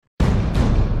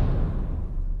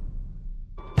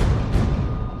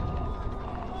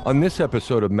On this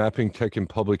episode of Mapping Tech and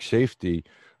Public Safety,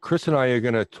 Chris and I are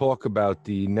going to talk about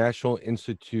the National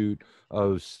Institute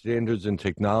of Standards and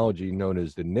Technology, known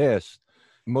as the NIST.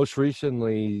 Most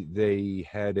recently, they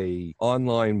had an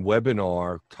online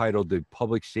webinar titled the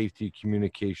Public Safety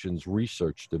Communications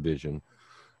Research Division.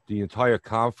 The entire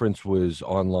conference was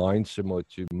online, similar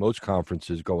to most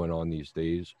conferences going on these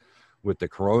days with the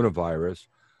coronavirus.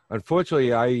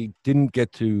 Unfortunately, I didn't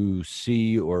get to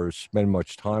see or spend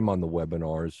much time on the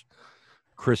webinars.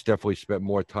 Chris definitely spent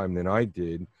more time than I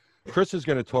did. Chris is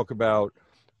going to talk about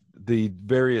the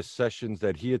various sessions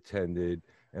that he attended,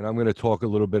 and I'm going to talk a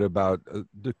little bit about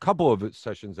the couple of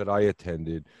sessions that I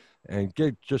attended and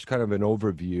get just kind of an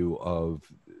overview of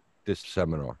this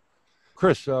seminar.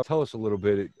 Chris, tell us a little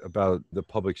bit about the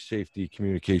public safety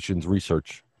communications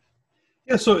research.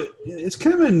 Yeah, so it's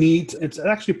kind of a neat, it's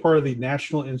actually part of the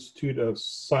National Institute of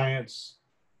Standards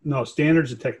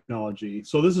and Technology.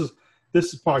 So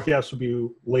this podcast will be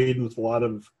laden with a lot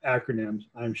of acronyms.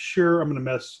 I'm sure I'm going to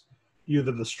mess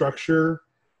either the structure,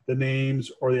 the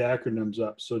names, or the acronyms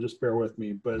up. So just bear with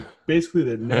me. But basically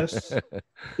the NIST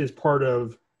is part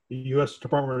of the U.S.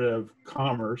 Department of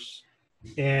Commerce.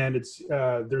 And it's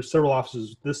there's several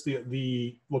offices.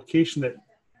 The location that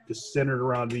is centered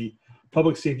around the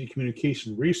Public Safety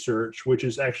Communication Research, which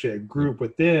is actually a group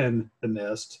within the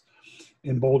NIST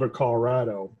in Boulder,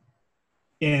 Colorado.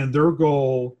 And their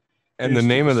goal and the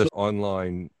name of this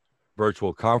online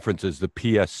virtual conference is the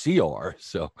PSCR.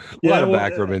 So a lot of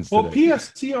acronyms. Well,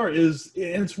 PSCR is,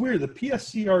 and it's weird, the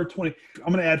PSCR 20,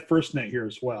 I'm going to add FirstNet here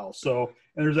as well. So,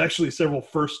 and there's actually several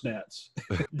FirstNets.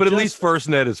 But at least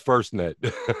FirstNet is FirstNet.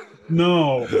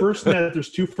 No, FirstNet, there's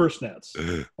two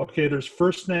FirstNets. Okay, there's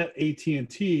FirstNet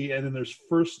AT&T, and then there's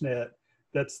FirstNet,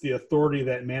 that's the authority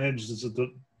that manages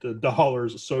the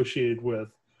dollars associated with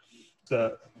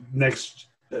the next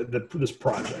this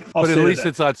project. But at least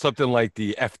it's not something like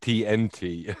the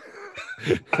FTNT.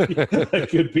 That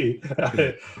could be.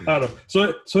 I don't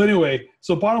know. So anyway,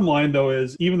 so bottom line though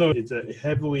is, even though it's a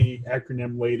heavily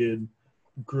acronym-laden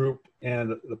group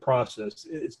and the process,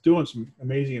 it's doing some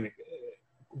amazing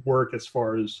work as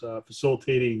far as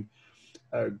facilitating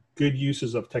good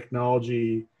uses of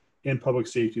technology in public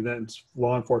safety. That's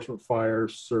law enforcement, fire,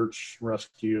 search,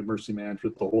 rescue, emergency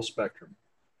management, the whole spectrum.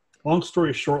 Long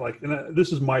story short,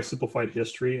 this is my simplified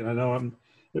history, and I know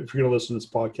if you're going to listen to this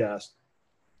podcast,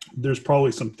 there's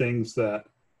probably some things that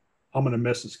I'm going to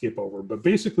miss and skip over. But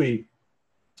basically,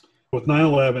 with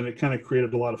 9/11, it kind of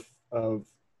created a lot of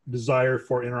desire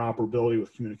for interoperability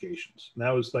with communications. And that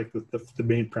was like the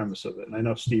main premise of it. And I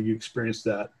know, Steve, you experienced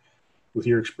that with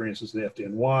your experiences at the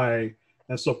FDNY.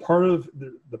 And so part of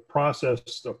the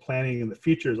process of planning in the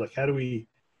future is like, how do we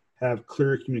have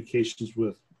clear communications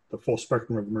with the full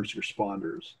spectrum of emergency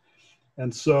responders?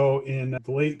 And so in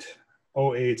the late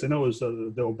 2008, I know it was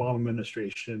the Obama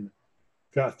administration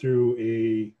got through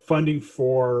a funding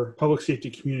for public safety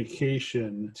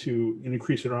communication to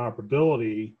increase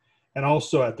interoperability, and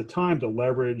also at the time to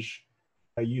leverage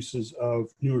uses of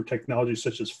newer technologies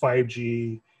such as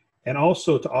 5G, and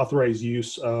also to authorize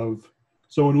use of,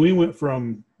 so when we went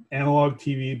from analog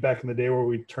TV back in the day where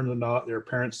we'd turn the knob, their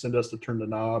parents send us to turn the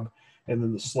knob, and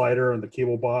then the slider and the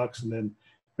cable box, and then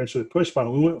eventually the push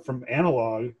button. We went from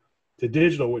analog to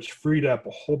digital, which freed up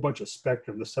a whole bunch of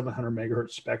spectrum, the 700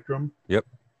 megahertz spectrum. Yep.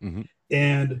 Mm-hmm.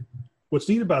 And what's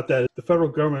neat about that is the federal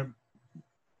government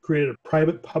created a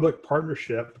private-public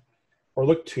partnership, or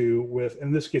looked to, with,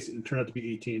 in this case, it turned out to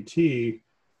be AT&T,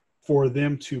 for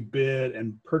them to bid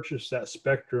and purchase that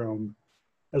spectrum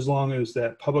as long as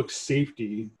that public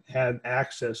safety had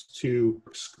access to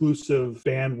exclusive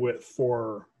bandwidth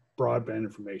for broadband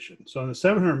information. So in the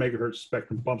 700 megahertz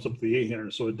spectrum bumps up to the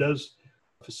 800, so it does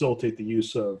facilitate the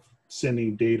use of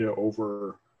sending data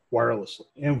over wirelessly.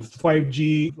 And with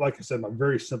 5G, like I said, I'm a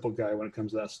very simple guy when it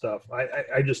comes to that stuff.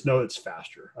 I just know it's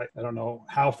faster. I don't know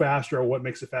how fast or what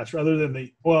makes it faster, other than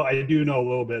I do know a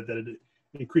little bit that it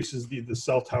increases the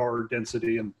cell tower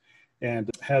density and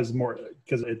has more,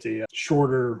 because it's a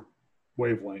shorter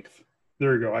wavelength.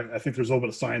 There you go. I think there's a little bit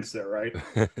of science there, right?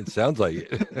 It sounds like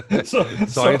it.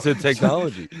 Science and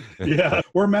technology. Yeah,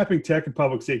 we're mapping tech and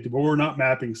public safety, but we're not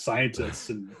mapping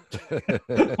scientists and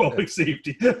public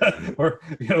safety.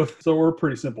 So we're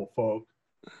pretty simple folk.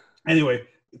 Anyway,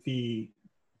 the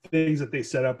things that they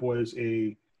set up was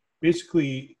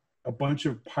basically a bunch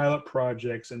of pilot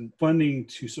projects and funding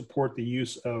to support the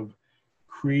use of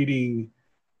creating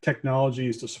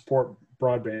technologies to support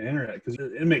broadband internet, because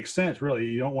it makes sense, really.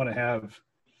 You don't want to have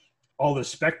all this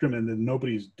spectrum and then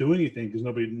nobody's doing anything because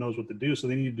nobody knows what to do. So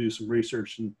they need to do some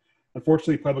research. And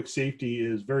unfortunately, public safety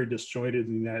is very disjointed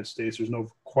in the United States. There's no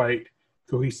quite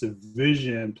cohesive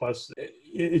vision. Plus,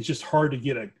 it's just hard to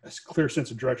get a clear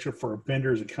sense of direction for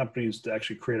vendors and companies to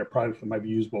actually create a product that might be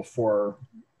usable for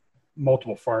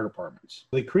multiple fire departments.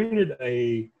 They created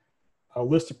a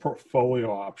list of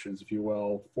portfolio options, if you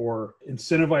will, for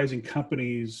incentivizing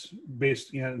companies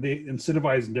based, they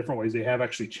incentivize in different ways. They have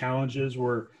actually challenges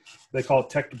where they call it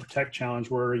Tech to Protect Challenge,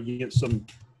 where you get some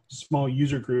small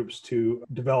user groups to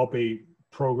develop a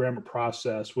program or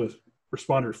process with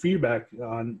responder feedback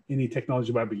on any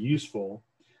technology that might be useful.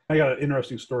 I got an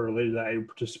interesting story related to that. I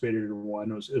participated in one.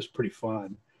 It was pretty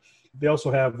fun. They also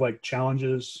have like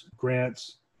challenges,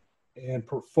 grants, and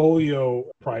portfolio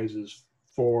prizes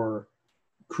for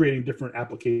creating different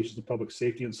applications of public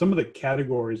safety. And some of the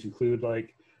categories include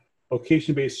like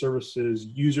location-based services,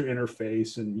 user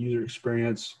interface and user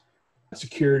experience,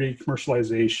 security,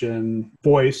 commercialization,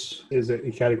 voice is a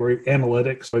category,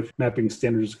 analytics, like mapping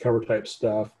standards, cover type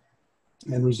stuff,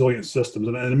 and resilient systems.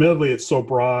 And admittedly, it's so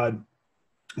broad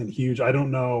and huge. I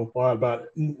don't know a lot about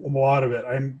a lot of it.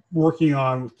 I'm working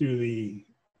on through the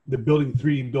building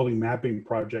 3D building mapping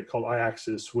project called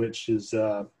iAxis, which is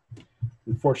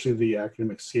unfortunately the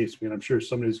acronym escapes me, and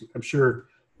I'm sure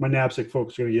my NAPSIC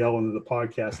folks are going to yell into the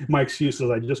podcast. My excuse is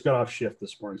I just got off shift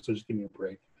this morning, so just give me a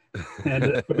break.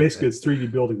 And but basically, it's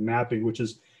 3D building mapping, which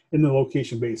is in the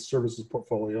location-based services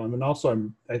portfolio. And then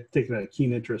also, I've taken a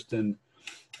keen interest in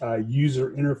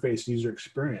user interface, user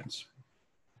experience.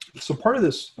 So part of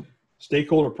this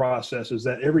stakeholder process is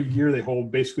that every year they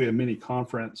hold basically a mini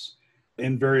conference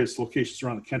in various locations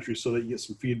around the country, so that you get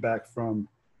some feedback from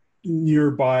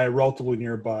relatively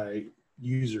nearby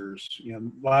users.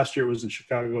 Last year it was in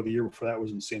Chicago. The year before that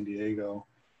was in San Diego.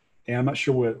 And I'm not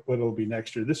sure what it'll be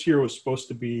next year. This year was supposed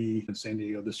to be in San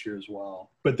Diego this year as well.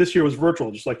 But this year was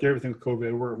virtual, just like everything with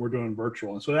COVID, we're doing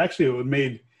virtual. And so actually it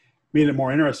made it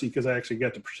more interesting because I actually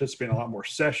got to participate in a lot more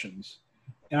sessions.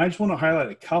 And I just want to highlight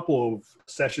a couple of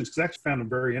sessions because I actually found them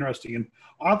very interesting. And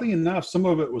oddly enough, some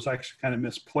of it was actually kind of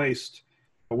misplaced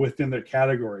within their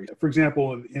category. For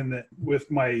example, with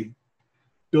my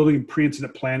building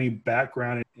pre-incident planning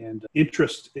background and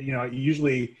interest,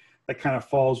 usually that kind of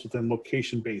falls within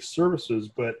location-based services,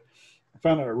 but I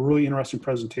found a really interesting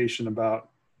presentation about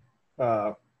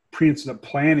pre-incident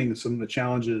planning and some of the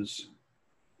challenges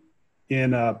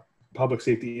in public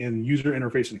safety in user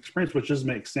interface and experience, which doesn't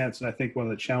make sense. And I think one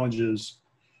of the challenges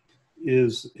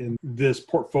is in this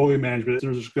portfolio management,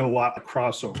 there's been a lot of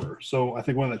crossover. So I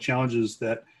think one of the challenges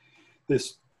that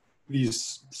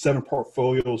these 7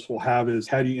 portfolios will have is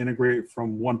how do you integrate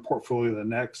from one portfolio to the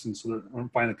next, and so they're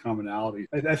find a commonality.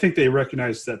 I think they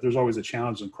recognize that there's always a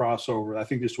challenge in crossover. I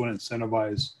think they just want to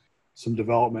incentivize some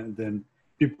development, and then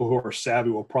people who are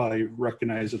savvy will probably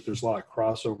recognize that there's a lot of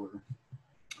crossover.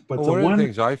 But one of the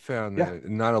things I found that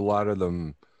not a lot of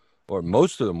them, or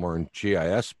most of them, weren't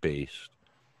GIS based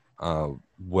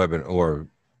webinar or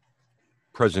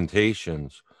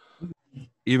presentations.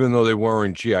 Even though they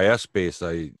weren't GIS based,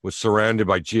 I was surrounded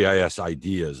by GIS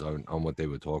ideas on what they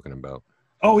were talking about.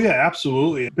 Oh yeah,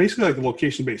 absolutely. Basically, like the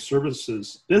location-based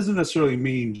services doesn't necessarily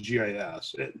mean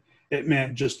GIS. It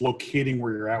meant just locating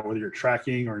where you're at, whether you're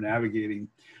tracking or navigating,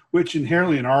 which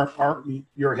inherently in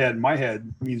your head, my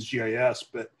head, means GIS,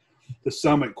 but to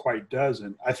some it quite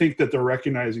doesn't. I think that they're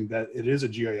recognizing that it is a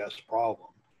GIS problem,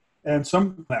 and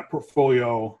some of that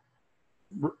portfolio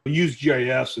use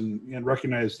GIS and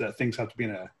recognize that things have to be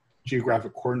in a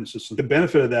geographic coordinate system. The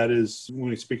benefit of that is when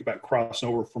we speak about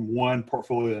crossover from one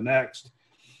portfolio to the next,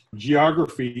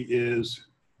 geography is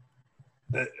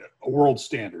a world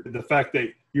standard. The fact that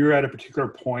you're at a particular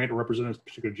point or represent a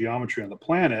particular geometry on the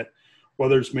planet,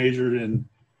 whether it's measured in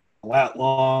lat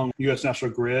long, U.S.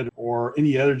 National Grid, or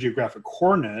any other geographic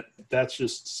coordinate, that's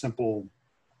just simple.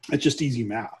 It's just easy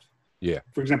math. Yeah.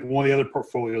 For example, one of the other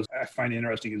portfolios I find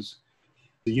interesting is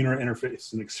the user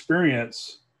interface and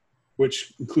experience,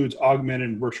 which includes augmented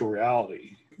and virtual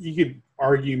reality. You could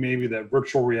argue maybe that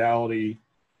virtual reality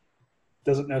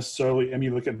doesn't necessarily,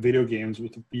 you look at video games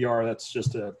with VR, that's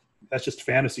just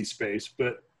fantasy space,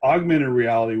 but augmented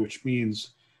reality, which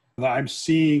means that I'm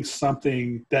seeing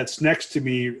something that's next to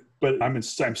me, but I'm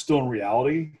still in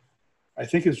reality, I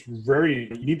think is you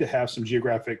need to have some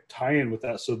geographic tie-in with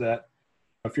that, so that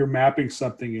if you're mapping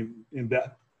something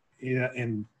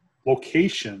in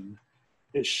location,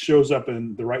 it shows up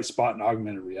in the right spot in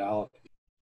augmented reality.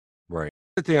 Right.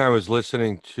 The thing I was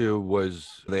listening to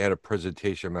was they had a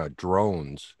presentation about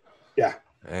drones. Yeah.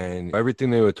 And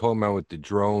everything they were talking about with the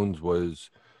drones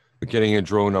was getting a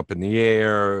drone up in the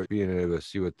air, being able to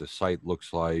see what the site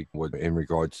looks like, what in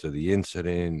regards to the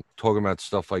incident, talking about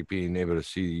stuff like being able to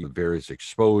see various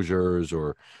exposures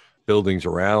or buildings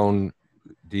around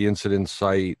the incident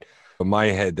site. In my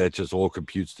head, that just all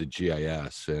computes to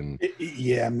GIS.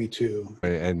 Yeah, me too.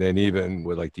 And then even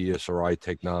with like the ESRI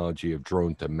technology of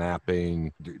drone to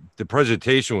mapping, the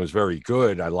presentation was very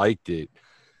good. I liked it.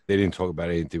 They didn't talk about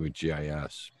anything with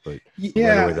GIS, but right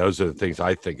away, those are the things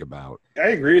I think about. I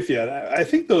agree with you. I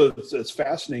think though it's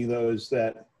fascinating though is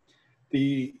that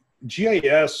the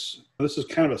GIS, this is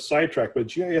kind of a sidetrack, but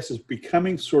GIS is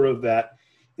becoming sort of that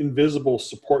invisible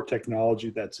support technology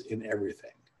that's in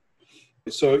everything.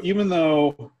 So even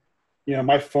though,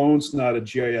 my phone's not a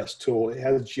GIS tool, it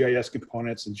has GIS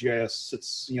components, and GIS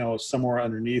sits, somewhere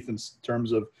underneath in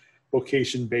terms of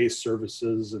location-based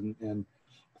services and the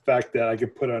fact that I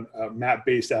could put a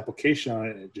map-based application on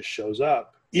it and it just shows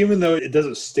up. Even though it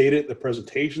doesn't state it in the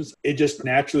presentations, it just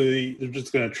naturally, they're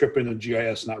just going to trip into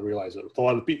GIS and not realize it. With a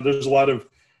lot of people, there's a lot of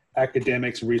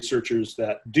academics and researchers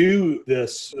that do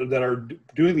this, that are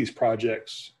doing these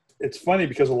projects. It's funny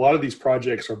because a lot of these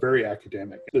projects are very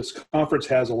academic. This conference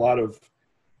has a lot of,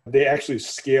 they actually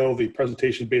scale the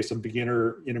presentation based on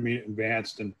beginner, intermediate,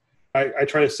 advanced. And I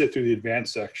try to sit through the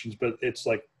advanced sections, but it's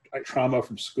like trauma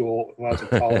from school. When I was in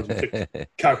college, I took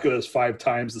calculus 5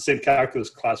 times, the same calculus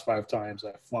class 5 times.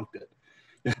 I flunked it.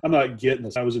 I'm not getting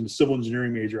this. I was in a civil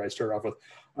engineering major I started off with.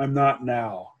 I'm not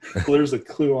now. So there's a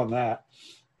clue on that.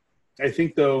 I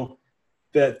think, though,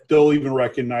 that they'll even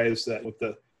recognize that with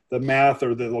the math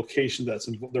or the location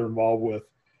they're involved with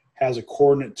has a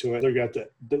coordinate to it. They've got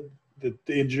the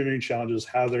engineering challenges,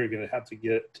 how they're going to have to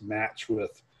get it to match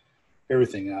with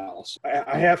everything else.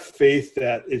 I have faith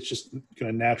that it's just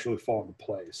going to naturally fall into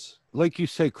place. Like you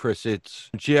say, Chris,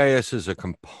 GIS is a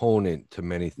component to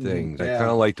many things. Yeah. I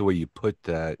kind of like the way you put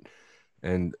that.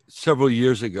 And several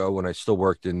years ago, when I still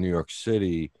worked in New York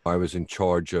City, I was in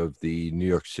charge of the New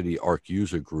York City ARC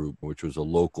user group, which was a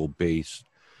local-based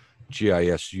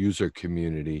GIS user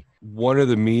community. One of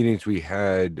the meetings we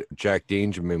had, Jack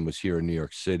Dangerman was here in New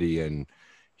York City, and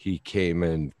he came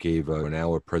and gave an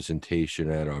hour presentation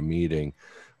at our meeting,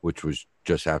 which was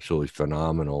just absolutely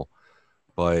phenomenal.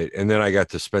 And then I got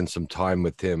to spend some time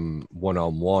with him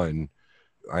one-on-one.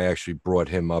 I actually brought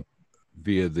him up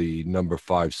via the number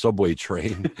 5 subway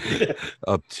train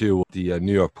up to the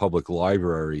New York Public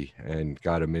Library and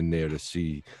got him in there to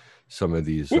see some of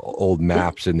these old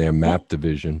maps in their map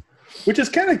division. Which is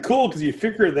kind of cool because you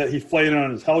figure that he's flying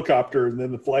on his helicopter and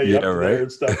then the fly up there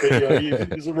and stuff.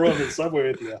 And, he's rolling the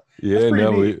subway with you. Yeah,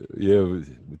 no,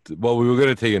 well, we were going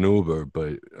to take an Uber,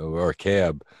 or a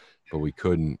cab, but we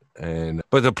couldn't.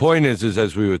 But the point is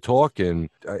as we were talking,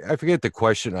 I forget the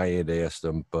question I had asked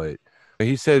him, but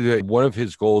he said that one of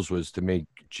his goals was to make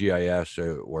GIS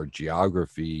or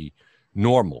geography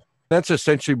normal. That's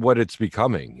essentially what it's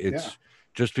becoming. It's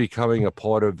just becoming a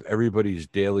part of everybody's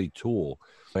daily tool.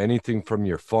 Anything from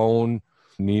your phone,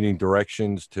 needing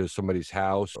directions to somebody's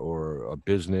house or a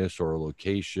business or a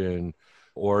location,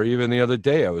 or even the other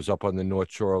day, I was up on the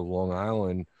North Shore of Long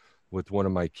Island with one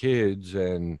of my kids,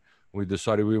 and we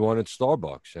decided we wanted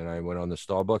Starbucks. And I went on the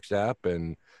Starbucks app,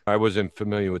 and I wasn't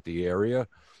familiar with the area,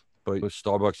 but the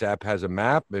Starbucks app has a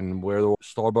map and where the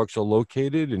Starbucks are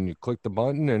located, and you click the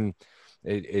button and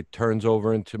it turns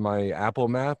over into my Apple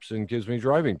Maps and gives me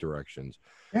driving directions.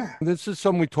 Yeah. This is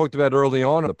something we talked about early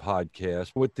on in the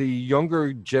podcast. With the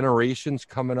younger generations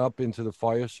coming up into the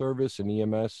fire service and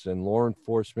EMS and law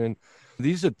enforcement,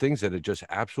 these are things that are just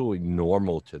absolutely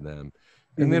normal to them.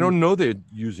 And they don't know they're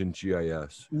using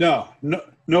GIS. No,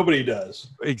 nobody does.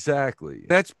 Exactly.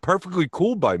 That's perfectly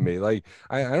cool by me. Like,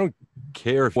 I don't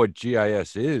care what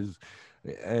GIS is,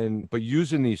 but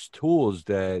using these tools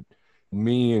that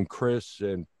me and Chris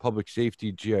and public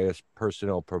safety GIS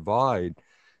personnel provide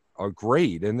are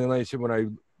great. And then, like I said, when I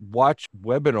watch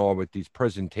webinar with these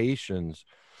presentations,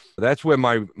 that's where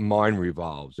my mind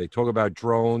revolves. They talk about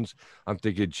drones, I'm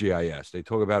thinking GIS. They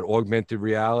talk about augmented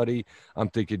reality, I'm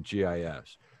thinking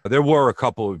GIS. There were a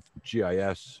couple of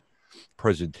GIS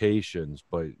presentations,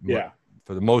 but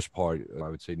for the most part, I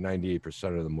would say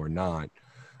 98% of them were not.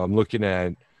 I'm looking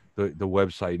at the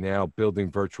website now,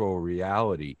 Building Virtual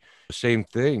Reality. Same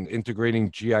thing, integrating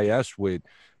GIS with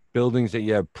buildings that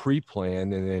you have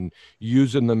pre-planned and then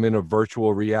using them in a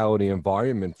virtual reality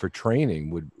environment for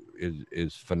training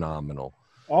is phenomenal.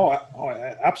 Oh,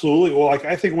 absolutely. Well,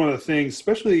 I think one of the things,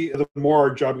 especially the more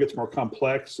our job gets more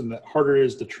complex and the harder it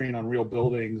is to train on real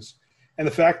buildings, and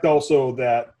the fact also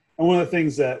that, and one of the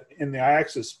things that in the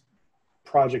iAccess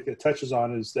project that touches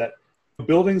on is that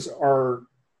buildings are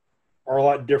a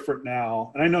lot different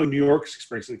now. And I know New York's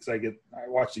experience, because I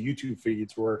watch the YouTube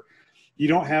feeds where you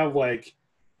don't have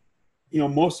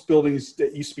most buildings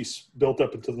that used to be built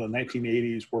up until the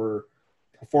 1980s were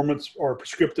performance or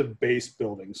prescriptive based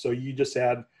buildings. So you just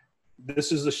had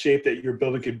this is the shape that your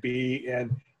building could be,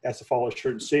 and it has to follow a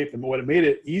certain shape. And what it made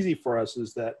it easy for us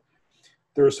is that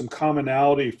there was some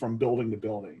commonality from building to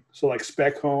building. So like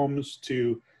spec homes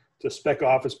to spec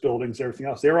office buildings, everything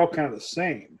else, they're all kind of the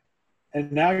same.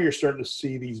 And now you're starting to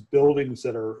see these buildings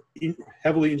that are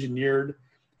heavily engineered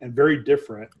and very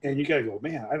different. And you got to go,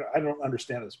 man, I don't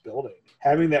understand this building.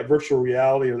 Having that virtual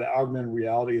reality or the augmented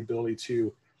reality ability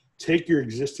to take your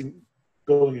existing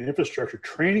building and infrastructure,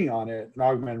 training on it in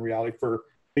augmented reality for,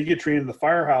 you get trained in the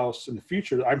firehouse in the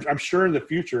future. I'm sure in the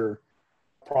future,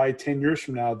 probably 10 years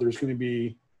from now, you're going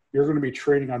to be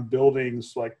training on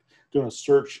buildings, like doing a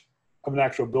search of an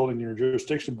actual building in your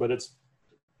jurisdiction, but it's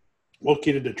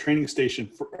located at a training station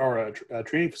or a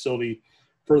training facility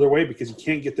further away because you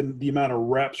can't get the amount of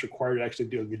reps required to actually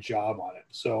do a good job on it.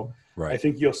 So right. I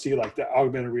think you'll see like the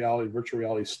augmented reality, virtual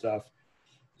reality stuff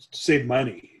save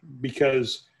money,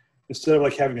 because instead of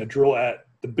like having a drill at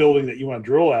the building that you want to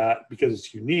drill at because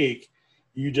it's unique,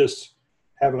 you just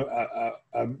have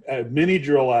a mini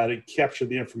drill at it, capture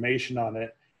the information on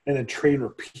it, and then train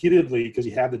repeatedly because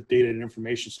you have the data and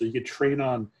information. So you can train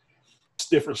on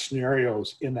different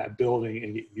scenarios in that building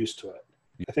and get used to it.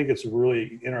 I think it's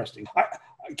really interesting. I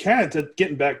kind of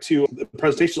getting back to the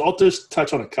presentations, I'll just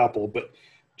touch on a couple, but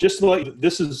just like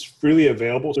this is freely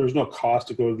available. So there's no cost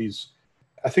to go to these.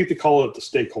 I think they call it the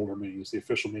stakeholder meetings, the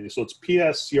official meeting. So it's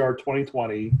PSCR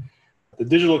 2020. The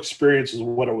digital experience is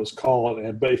what it was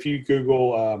called. But if you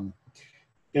Google,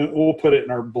 and we'll put it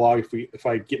in our blog if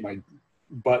I get my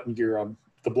button gear on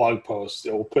the blog post,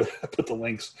 it will put the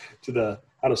links to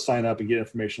how to sign up and get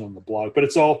information on the blog. But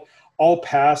it's all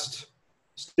past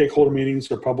stakeholder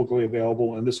meetings are publicly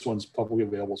available, and this one's publicly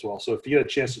available as well. So if you get a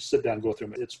chance to sit down and go through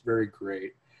them, it's very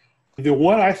great. The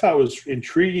one I thought was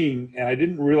intriguing, and I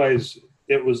didn't realize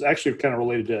it was actually kind of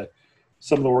related to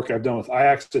some of the work I've done with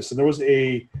iAccess, and there was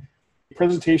a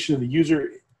presentation in the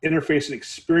user interface and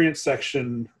experience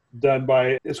section done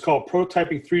by, it's called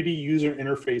Prototyping 3D User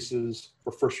Interfaces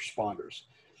for First Responders.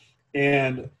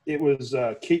 And it was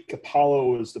Kate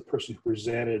Capallo was the person who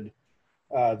presented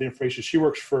the information. She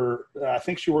works for, I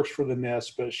think she works for the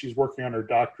NIST, but she's working on her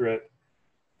doctorate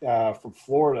from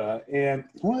Florida. And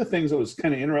one of the things that was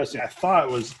kind of interesting, I thought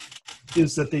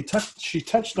is that she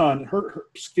touched on her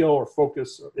skill or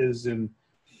focus is in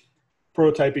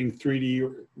prototyping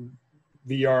 3D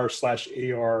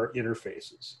VR/AR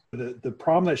interfaces. The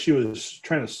problem that she was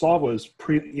trying to solve was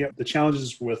the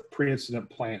challenges with pre-incident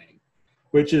planning,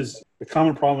 which is the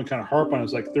common problem we kind of harp on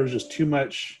is like there's just too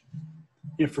much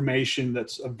information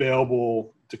that's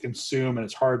available to consume and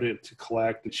it's hard to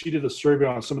collect. And she did a survey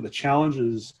on some of the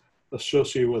challenges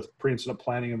associated with pre-incident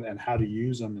planning and how to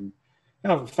use them. And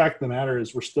the fact of the matter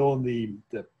is we're still in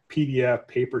the PDF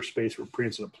paper space for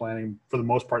pre-incident planning for the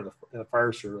most part of the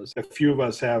fire service. A few of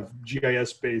us have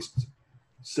GIS-based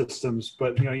systems,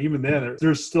 but even then,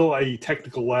 there's still a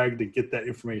technical lag to get that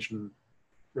information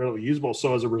readily usable.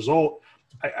 So as a result,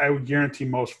 I would guarantee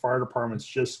most fire departments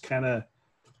just kind of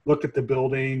look at the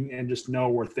building and just know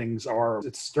where things are.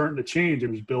 It's starting to change.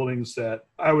 There's buildings that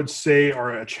I would say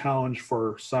are a challenge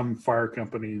for some fire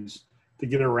companies to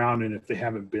get around in if they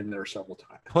haven't been there several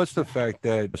times. Plus the fact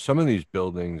that some of these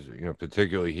buildings,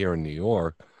 particularly here in New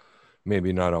York,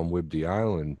 maybe not on Whidbey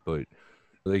Island, but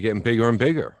they're getting bigger and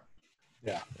bigger.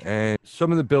 Yeah. And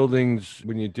some of the buildings,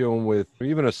 when you're dealing with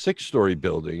even a 6-story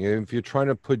building, and if you're trying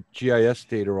to put GIS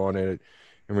data on it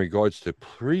in regards to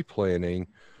pre-planning,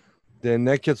 then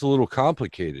that gets a little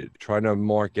complicated. Trying to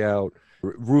mark out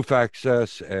roof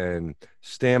access and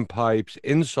standpipes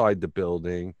inside the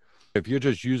building. If you're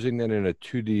just using that in a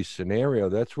 2D scenario,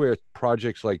 that's where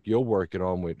projects like you're working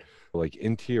on with like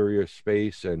interior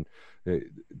space and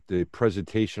the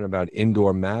presentation about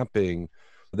indoor mapping,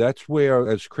 that's where,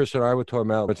 as Chris and I were talking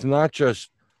about, it's not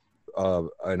just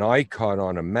an icon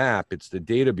on a map, it's the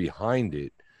data behind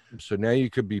it. So now you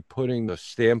could be putting the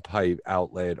standpipe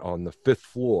outlet on the 5th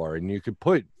floor, and you could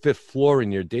put 5th floor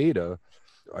in your data,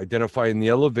 identifying the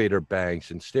elevator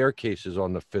banks and staircases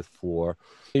on the 5th floor.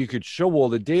 You could show all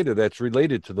the data that's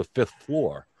related to the 5th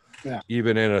floor,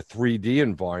 even in a 3D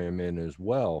environment as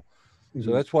well. Mm-hmm.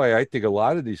 So that's why I think a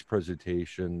lot of these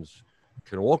presentations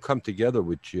can all come together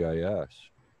with GIS.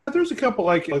 There's a couple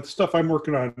like the stuff I'm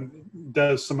working on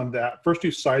does some of that. First, do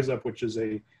SizeUp, which is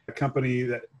a company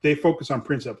that they focus on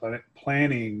pre-incident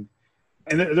planning,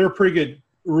 and they're a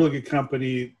really good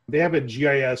company. They have a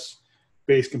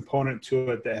GIS-based component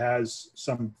to it that has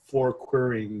some floor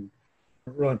querying.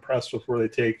 I'm really impressed with where they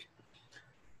take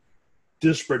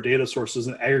disparate data sources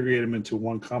and aggregate them into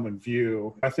one common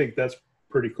view. I think that's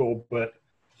pretty cool. But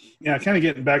kind of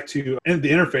getting back to the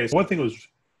interface, one thing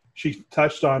she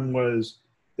touched on was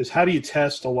is how do you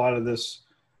test a lot of this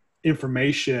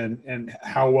information and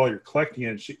how well you're collecting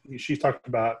it. She talked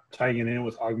about tying it in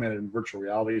with augmented and virtual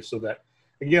reality so that,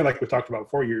 again, like we talked about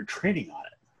before, you're training on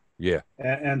it. Yeah.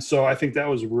 And so I think that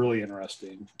was really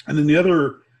interesting. And then the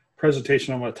other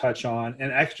presentation I want to touch on,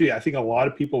 and actually I think a lot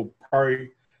of people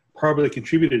probably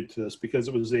contributed to this because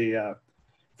it was a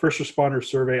first responder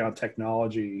survey on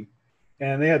technology,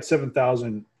 and they had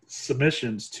 7,000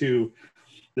 submissions to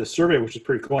this survey, which is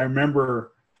pretty cool. I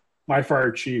remember my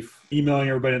fire chief emailing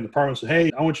everybody in the department and said,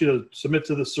 hey, I want you to submit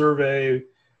to the survey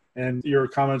and your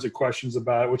comments and questions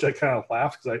about it, which I kind of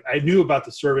laughed because I knew about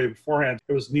the survey beforehand.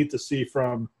 It was neat to see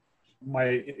from my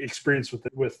experience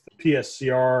with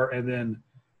PSCR, and then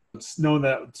knowing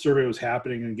that survey was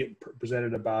happening and getting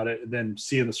presented about it, and then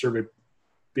seeing the survey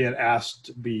being asked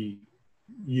to be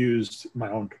used in my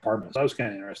own department. So that was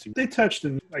kind of interesting. They touched,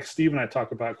 and like Steve and I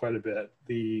talk about quite a bit,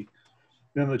 the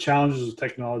challenges of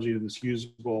technology and it's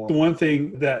usable. The one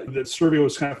thing that the survey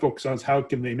was kind of focused on is how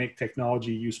can they make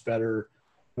technology use better?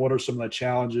 What are some of the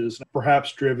challenges,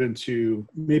 perhaps driven to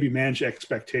maybe manage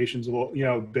expectations a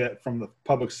little, a bit from the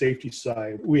public safety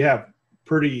side. We have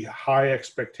pretty high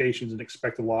expectations and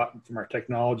expect a lot from our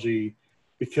technology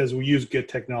because we use good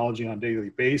technology on a daily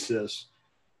basis.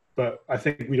 But I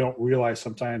think we don't realize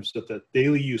sometimes that the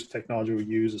daily use technology we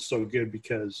use is so good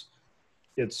because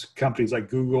it's companies like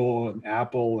Google and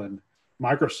Apple and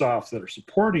Microsoft that are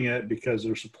supporting it because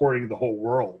they're supporting the whole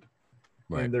world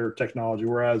in their technology.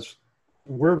 Whereas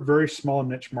we're a very small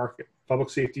niche market. Public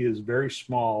safety is very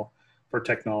small for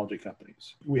technology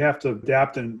companies. We have to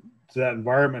adapt to that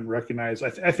environment and recognize,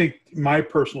 I think my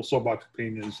personal soapbox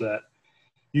opinion is that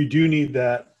you do need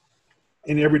that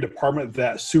in every department,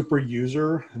 that super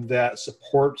user that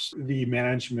supports the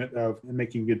management of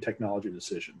making good technology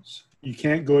decisions. You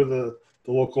can't go to the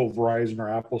local Verizon or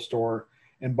Apple store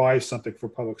and buy something for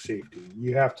public safety.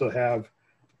 You have to have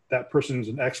that person who's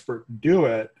an expert do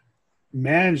it,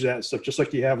 manage that stuff, just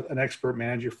like you have an expert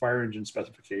manage your fire engine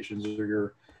specifications or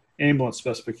your ambulance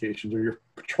specifications or your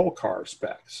patrol car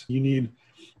specs. You need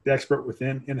the expert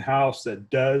within in-house that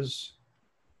does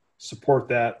support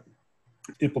that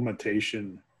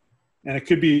implementation. And it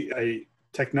could be a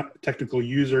technical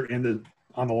user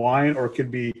on the line, or it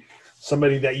could be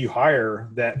somebody that you hire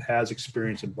that has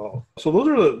experience in both. So those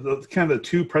are the kind of the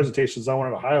two presentations I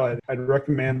wanted to highlight. I'd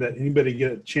recommend that anybody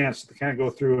get a chance to kind of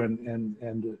go through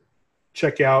and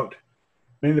check out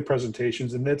many of the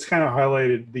presentations. And it's kind of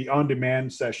highlighted, the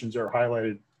on-demand sessions are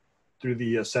highlighted through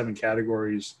the 7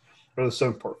 categories or the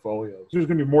 7 portfolios. There's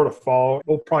going to be more to follow.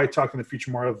 We'll probably talk in the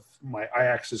future more of my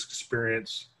iAccess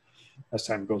experience as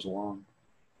time goes along.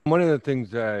 One of the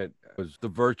things that was the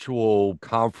virtual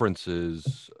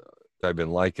conferences I've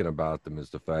been liking about them is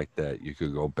the fact that you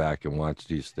could go back and watch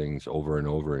these things over and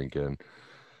over again.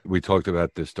 We talked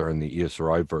about this during the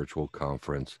ESRI virtual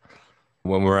conference.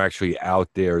 When we're actually out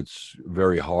there, it's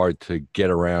very hard to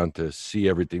get around to see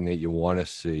everything that you want to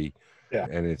see. Yeah.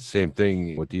 And it's the same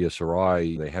thing with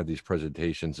ESRI. They have these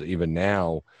presentations even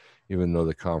now, even though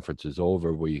the conference is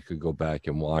over, where you could go back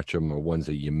and watch them, or ones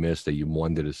that you missed that you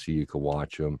wanted to see, you could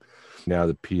watch them. Now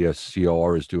the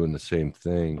PSCR is doing the same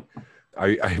thing.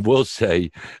 I will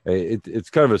say it's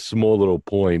kind of a small little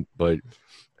point, but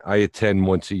I attend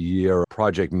once a year a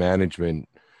project management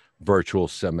virtual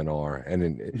seminar,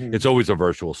 and it's always a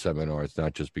virtual seminar. It's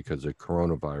not just because of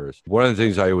coronavirus. One of the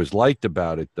things I always liked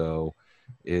about it, though,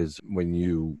 is when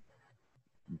you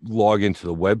log into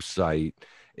the website,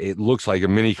 it looks like a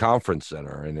mini conference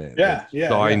center, and it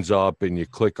signs up, and you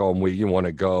click on where you want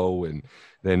to go, and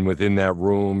then within that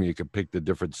room, you can pick the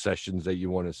different sessions that you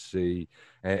want to see,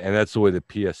 and that's the way the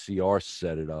PSCR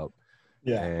set it up.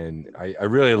 Yeah, and I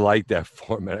really like that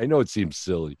format. I know it seems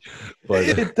silly, but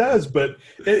it does. But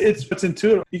it's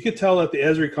intuitive. You could tell that the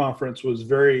ESRI conference was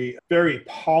very, very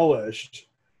polished,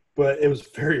 but it was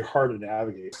very hard to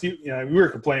navigate. We were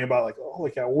complaining about like, oh,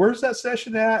 like, where's that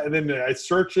session at? And then I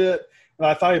search it, and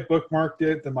I thought I bookmarked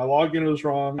it. Then my login was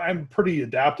wrong. I'm pretty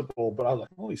adaptable, but I was like,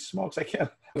 holy smokes, I can't.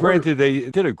 Granted, they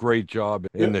did a great job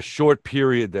in the short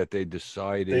period that they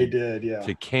decided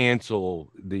to cancel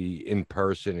the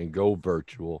in-person and go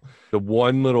virtual. The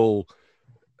one little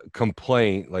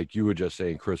complaint, like you were just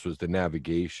saying, Chris, was the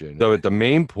navigation. So at the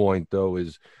main point, though,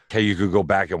 is, hey, you could go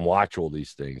back and watch all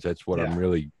these things. That's what I'm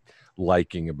really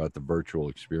liking about the virtual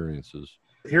experiences.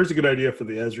 Here's a good idea for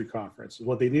the ESRI conference.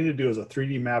 What they need to do is a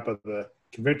 3D map of the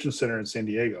convention center in San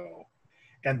Diego.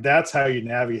 And that's how you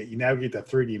navigate. You navigate that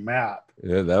 3D map.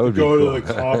 Yeah, that would go cool. to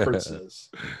the conferences.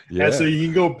 And so you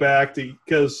can go back to,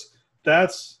 because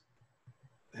that's,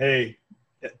 hey,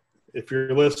 if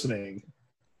you're listening,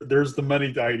 There's the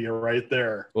money idea right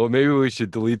there. Well, maybe we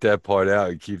should delete that part out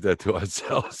and keep that to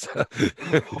ourselves.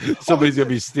 Somebody's gonna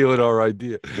be stealing our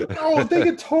idea. Oh, they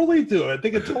could totally do it.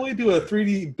 They could totally do a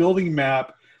 3D building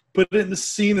map, put it in the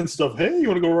scene and stuff. Hey, you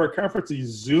want to go to our conference? You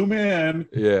zoom in,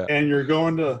 Yeah, and you're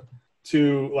going to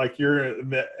like you're in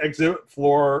the exit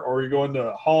floor, or you're going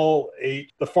to hall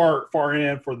 8, the far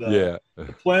end for the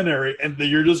plenary, and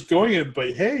you're just going in.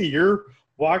 But hey, you're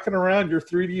walking around your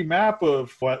 3D map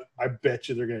of what. I bet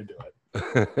you they're going to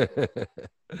do it.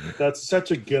 That's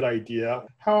such a good idea.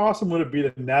 How awesome would it be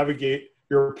to navigate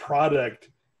your product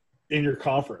in your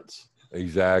conference?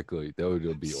 Exactly. That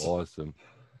would be awesome.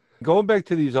 Going back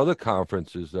to these other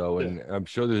conferences, though, and I'm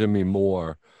sure there's going to be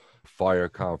more fire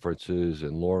conferences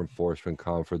and law enforcement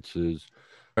conferences.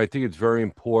 I think it's very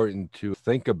important to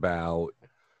think about,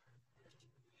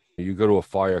 you go to a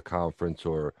fire conference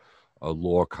or a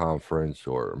law conference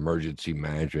or emergency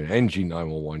management,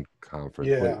 NG911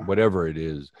 conference, whatever it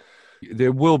is,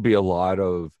 there will be a lot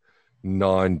of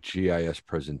non-GIS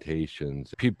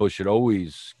presentations. People should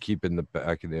always keep in the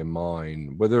back of their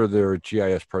mind, whether they're a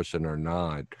GIS person or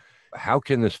not, how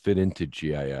can this fit into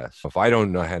GIS? If I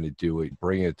don't know how to do it,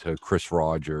 bring it to Chris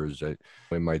Rogers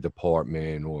in my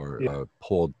department, or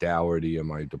Paul Dougherty in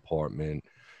my department.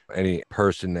 Any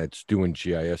person that's doing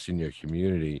GIS in your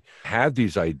community, have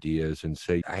these ideas and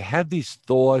say, I have these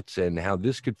thoughts and how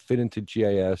this could fit into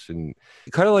GIS. And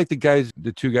kind of like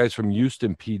the two guys from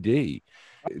Houston PD,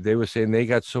 they were saying they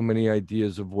got so many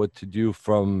ideas of what to do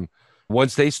from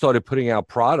once they started putting out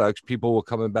products, people were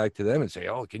coming back to them and say,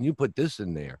 oh, can you put this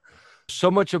in there?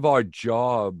 So much of our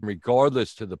job,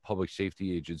 regardless to the public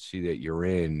safety agency that you're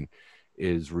in,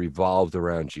 is revolved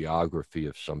around geography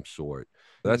of some sort.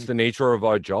 That's the nature of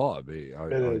our job.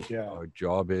 Our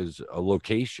job is a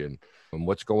location and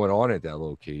what's going on at that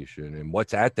location and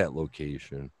what's at that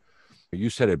location. You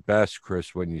said it best,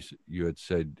 Chris, when you had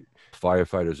said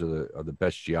firefighters are the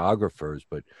best geographers,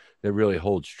 but that really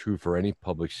holds true for any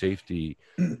public safety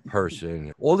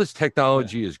person. All this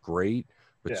technology is great,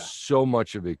 but so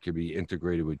much of it could be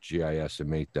integrated with GIS and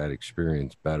make that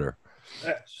experience better.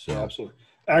 Absolutely.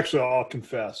 Actually, I'll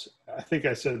confess. I think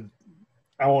I said,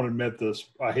 I won't admit this.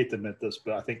 I hate to admit this,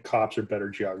 but I think cops are better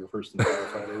geographers than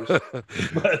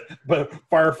firefighters. but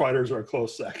firefighters are a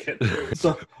close second.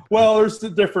 So, well, there's the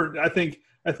different. I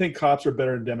think cops are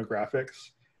better in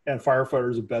demographics, and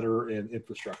firefighters are better in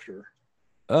infrastructure.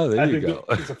 Oh, there you go.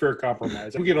 It's a fair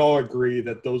compromise. We can all agree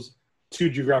that those two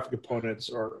geographic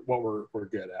components are what we're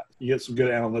good at. You get some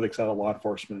good analytics out of law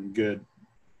enforcement and good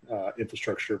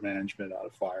infrastructure management out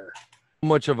of fire.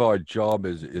 Much of our job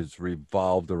is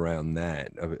revolved around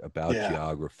that, about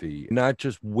geography, not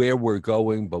just where we're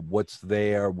going, but what's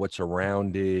there, what's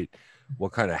around it,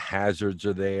 what kind of hazards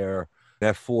are there.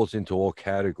 That falls into all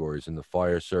categories. In the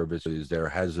fire service, is there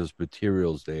hazardous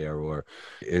materials there, or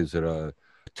is it a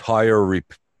tire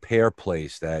repair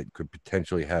place that could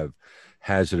potentially have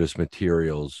hazardous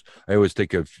materials? I always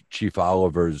think of Chief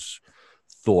Oliver's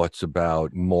thoughts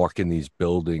about marking these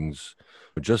buildings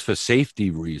just for safety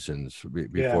reasons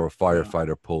before a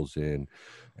firefighter pulls in.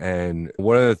 And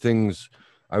one of the things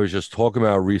I was just talking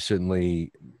about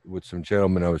recently with some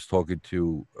gentlemen I was talking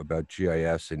to about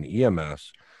GIS and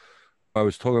EMS, I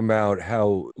was talking about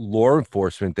how law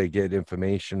enforcement, they get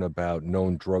information about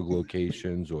known drug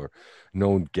locations or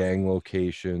known gang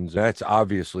locations. That's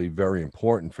obviously very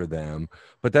important for them,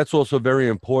 but that's also very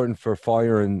important for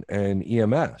fire and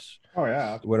EMS. Oh,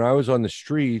 yeah. When I was on the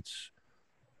streets,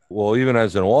 well, even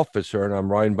as an officer and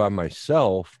I'm riding by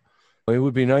myself, it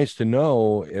would be nice to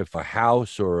know if a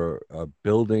house or a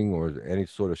building or any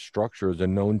sort of structure is a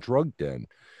known drug den,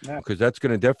 because that's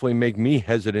going to definitely make me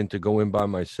hesitant to go in by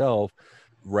myself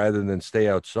rather than stay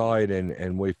outside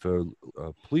and wait for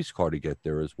a police car to get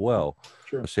there as well.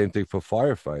 Sure. Same thing for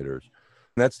firefighters.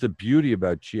 And that's the beauty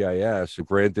about GIS.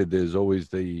 Granted, there's always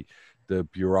the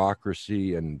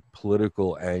bureaucracy and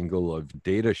political angle of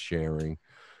data sharing,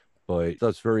 but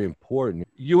that's very important.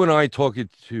 You and I talking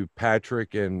to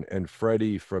Patrick and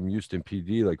Freddie from Houston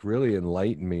PD, like, really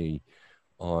enlightened me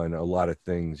on a lot of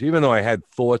things. Even though I had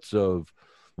thoughts of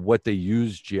what they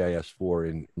use GIS for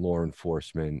in law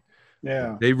enforcement,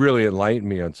 they really enlightened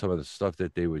me on some of the stuff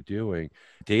that they were doing.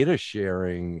 Data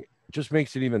sharing just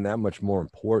makes it even that much more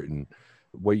important.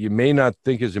 What you may not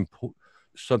think is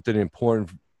something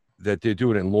important that they're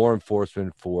doing in law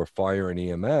enforcement for fire and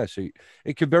EMS,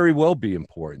 it could very well be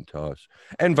important to us,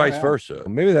 and vice versa.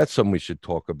 Maybe that's something we should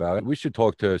talk about. We should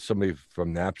talk to somebody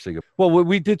from NAPSG. Well,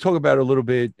 we did talk about it a little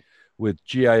bit with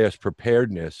GIS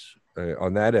preparedness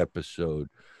on that episode,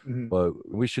 but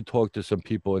we should talk to some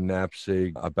people in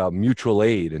NAPSG about mutual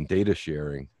aid and data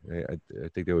sharing. I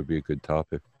think that would be a good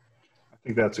topic.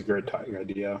 think that's a great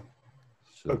idea.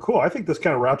 So, Cool. I think this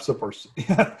kind of wraps up our.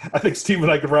 I think Steve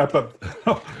and I could wrap up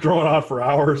drawing on for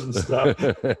hours and stuff.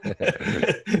 But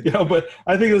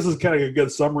I think this is kind of a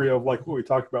good summary of like what we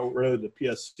talked about related to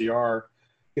PSCR.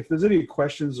 If there's any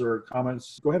questions or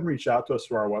comments, go ahead and reach out to us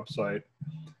through our website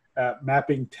at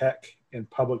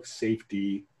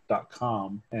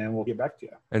mappingtechandpublicsafety.com, and we'll get back to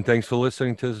you. and thanks for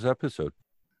listening to this episode.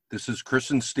 This is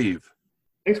Chris and Steve.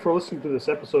 Thanks for listening to this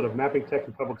episode of Mapping Tech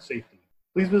and Public Safety.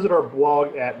 Please visit our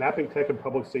blog at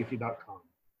mappingtechandpublicsafety.com.